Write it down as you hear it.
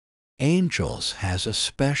Angels has a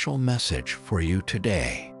special message for you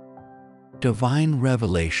today. Divine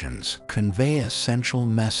revelations convey essential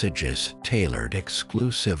messages tailored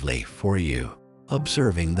exclusively for you.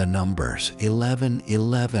 Observing the numbers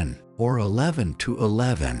 1111 or 11 to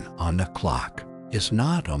 11 on the clock is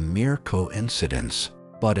not a mere coincidence,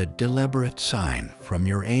 but a deliberate sign from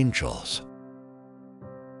your angels.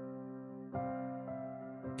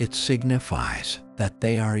 It signifies that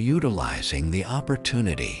they are utilizing the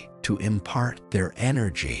opportunity to impart their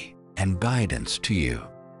energy and guidance to you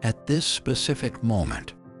at this specific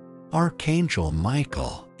moment. Archangel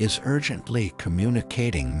Michael is urgently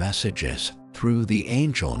communicating messages through the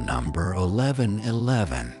angel number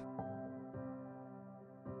 1111.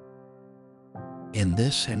 In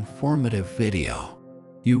this informative video,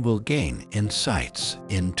 you will gain insights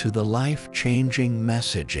into the life-changing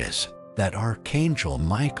messages that Archangel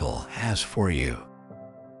Michael has for you.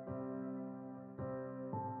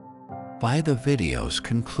 By the video's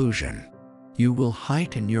conclusion, you will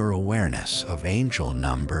heighten your awareness of angel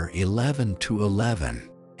number 11 to 11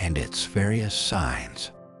 and its various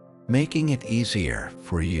signs, making it easier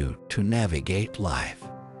for you to navigate life.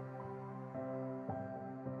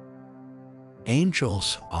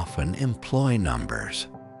 Angels often employ numbers,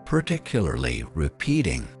 particularly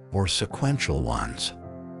repeating or sequential ones,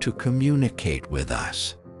 to communicate with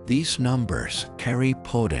us. These numbers carry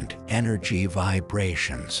potent energy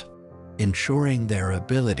vibrations, ensuring their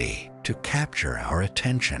ability to capture our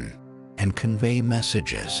attention and convey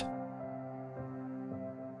messages.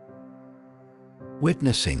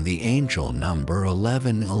 Witnessing the angel number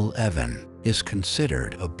 1111 is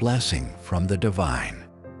considered a blessing from the divine,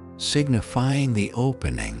 signifying the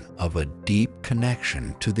opening of a deep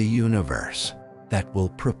connection to the universe that will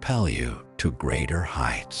propel you to greater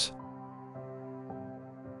heights.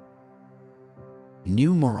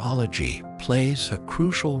 Numerology plays a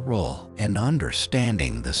crucial role in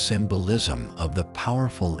understanding the symbolism of the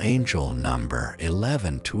powerful angel number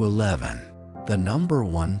 11 to 11. The number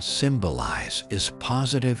 1 symbolizes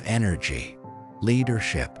positive energy,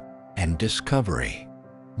 leadership, and discovery,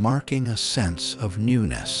 marking a sense of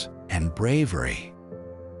newness and bravery.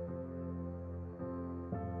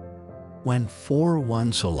 When 4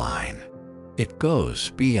 ones align, it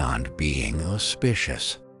goes beyond being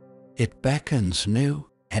auspicious. It beckons new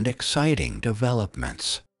and exciting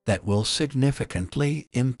developments that will significantly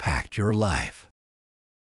impact your life.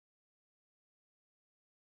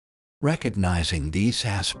 Recognizing these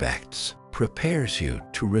aspects prepares you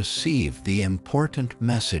to receive the important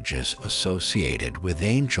messages associated with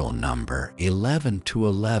angel number 11 to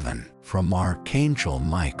 11 from Archangel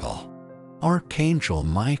Michael. Archangel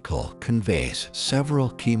Michael conveys several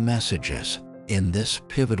key messages in this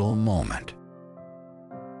pivotal moment.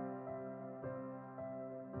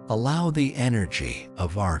 Allow the energy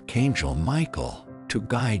of Archangel Michael to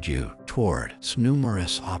guide you towards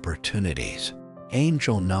numerous opportunities.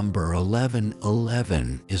 Angel number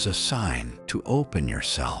 1111 is a sign to open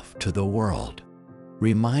yourself to the world,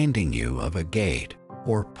 reminding you of a gate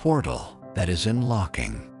or portal that is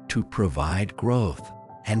unlocking to provide growth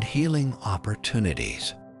and healing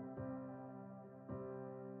opportunities.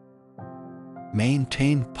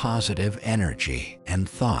 Maintain positive energy and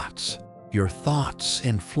thoughts. Your thoughts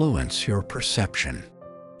influence your perception,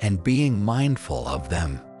 and being mindful of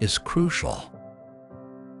them is crucial.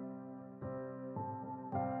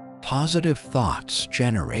 Positive thoughts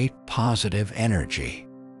generate positive energy,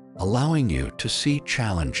 allowing you to see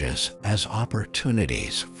challenges as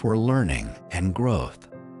opportunities for learning and growth.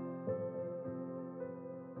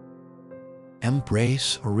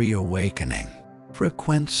 Embrace a reawakening.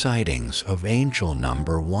 Frequent sightings of angel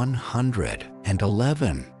number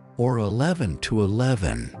 111 or 11 to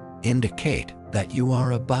 11 indicate that you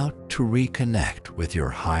are about to reconnect with your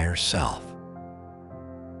higher self.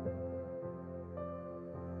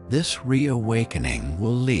 This reawakening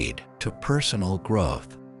will lead to personal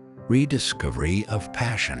growth, rediscovery of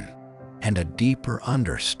passion, and a deeper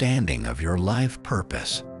understanding of your life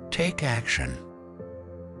purpose. Take action.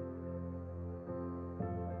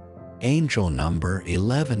 Angel number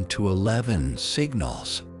 11 to 11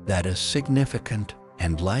 signals that a significant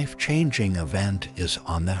and life-changing event is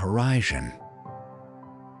on the horizon.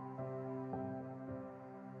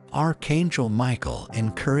 Archangel Michael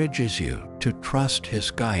encourages you to trust his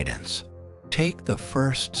guidance. Take the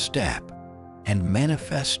first step and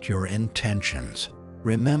manifest your intentions.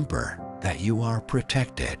 Remember that you are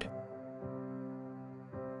protected.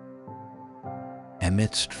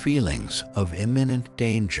 Amidst feelings of imminent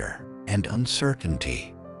danger and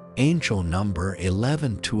uncertainty, angel number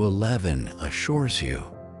 11 to 11 assures you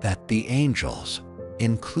that the angels,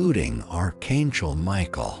 including Archangel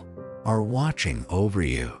Michael, are watching over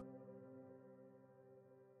you.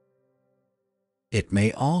 It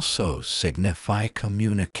may also signify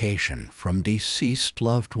communication from deceased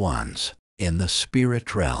loved ones in the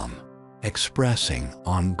spirit realm, expressing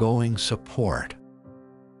ongoing support.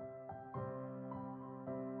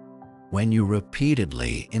 When you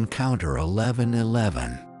repeatedly encounter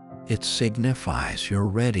 1111, it signifies your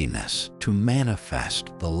readiness to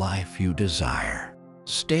manifest the life you desire.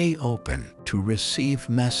 Stay open to receive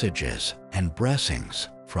messages and blessings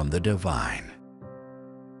from the divine.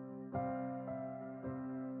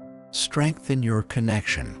 Strengthen your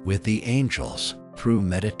connection with the angels through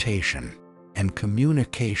meditation and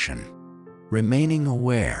communication, remaining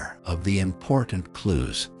aware of the important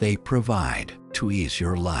clues they provide to ease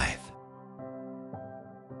your life.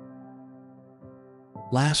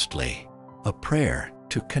 Lastly, a prayer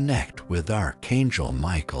to connect with Archangel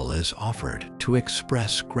Michael is offered to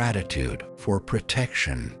express gratitude for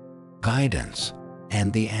protection, guidance,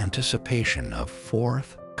 and the anticipation of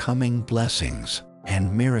forthcoming blessings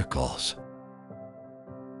and miracles.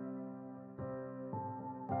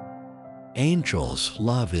 Angels'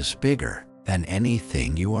 love is bigger than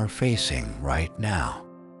anything you are facing right now.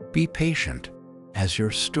 Be patient, as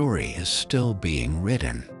your story is still being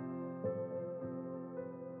written.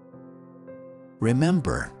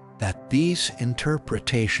 Remember that these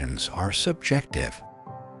interpretations are subjective,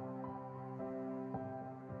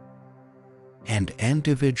 and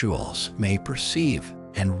individuals may perceive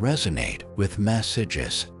and resonate with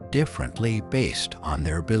messages differently based on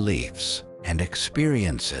their beliefs and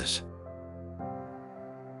experiences.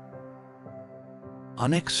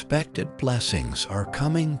 Unexpected blessings are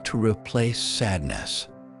coming to replace sadness,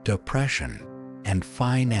 depression, and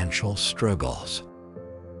financial struggles.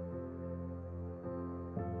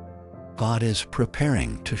 God is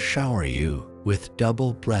preparing to shower you with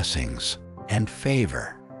double blessings and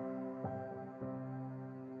favor.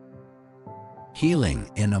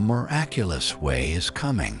 Healing in a miraculous way is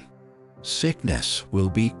coming. Sickness will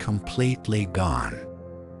be completely gone.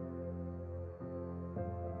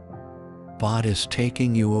 God is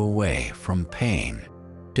taking you away from pain,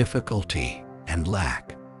 difficulty, and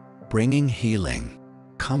lack, bringing healing,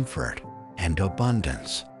 comfort, and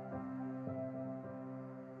abundance.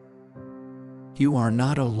 You are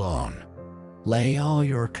not alone. Lay all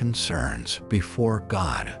your concerns before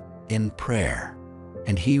God in prayer,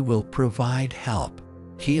 and He will provide help,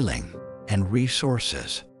 healing, and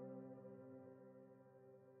resources.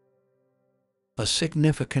 A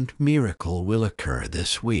significant miracle will occur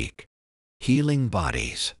this week, healing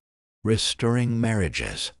bodies, restoring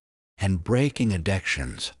marriages, and breaking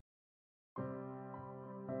addictions.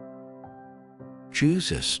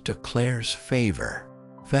 Jesus declares favor,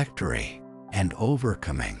 victory, and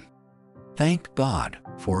overcoming. Thank God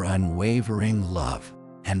for unwavering love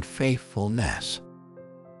and faithfulness.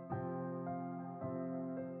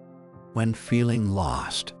 When feeling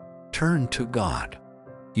lost, turn to God.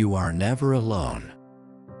 You are never alone.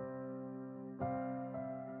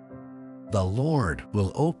 The Lord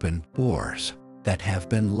will open doors that have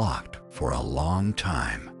been locked for a long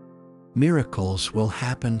time. Miracles will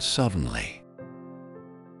happen suddenly.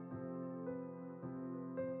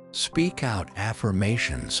 Speak out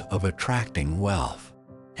affirmations of attracting wealth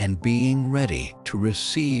and being ready to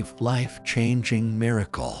receive life-changing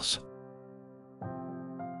miracles.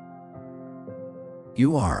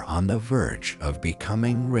 You are on the verge of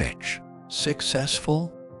becoming rich,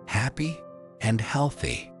 successful, happy, and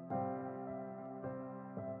healthy.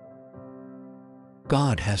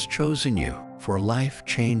 God has chosen you for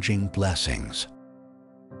life-changing blessings.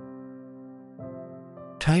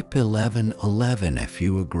 Type 1111 if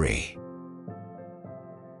you agree.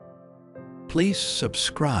 Please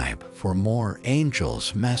subscribe for more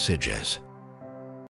angels' messages.